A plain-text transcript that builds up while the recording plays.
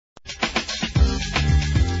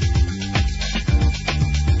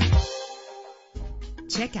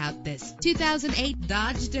Check out this 2008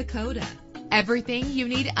 Dodge Dakota. Everything you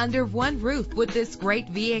need under one roof with this great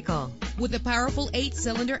vehicle. With a powerful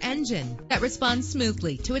 8-cylinder engine that responds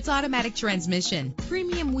smoothly to its automatic transmission.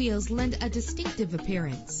 Premium wheels lend a distinctive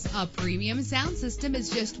appearance. A premium sound system is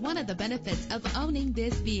just one of the benefits of owning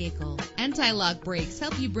this vehicle. Anti-lock brakes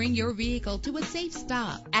help you bring your vehicle to a safe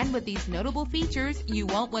stop. And with these notable features, you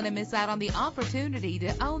won't want to miss out on the opportunity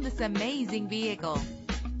to own this amazing vehicle.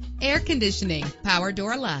 Air conditioning, power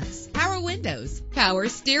door locks, power windows, power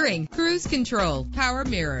steering, cruise control, power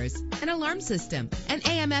mirrors, an alarm system, an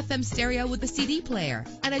AM/FM stereo with a CD player,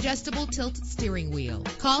 an adjustable tilt steering wheel.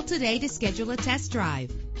 Call today to schedule a test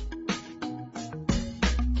drive.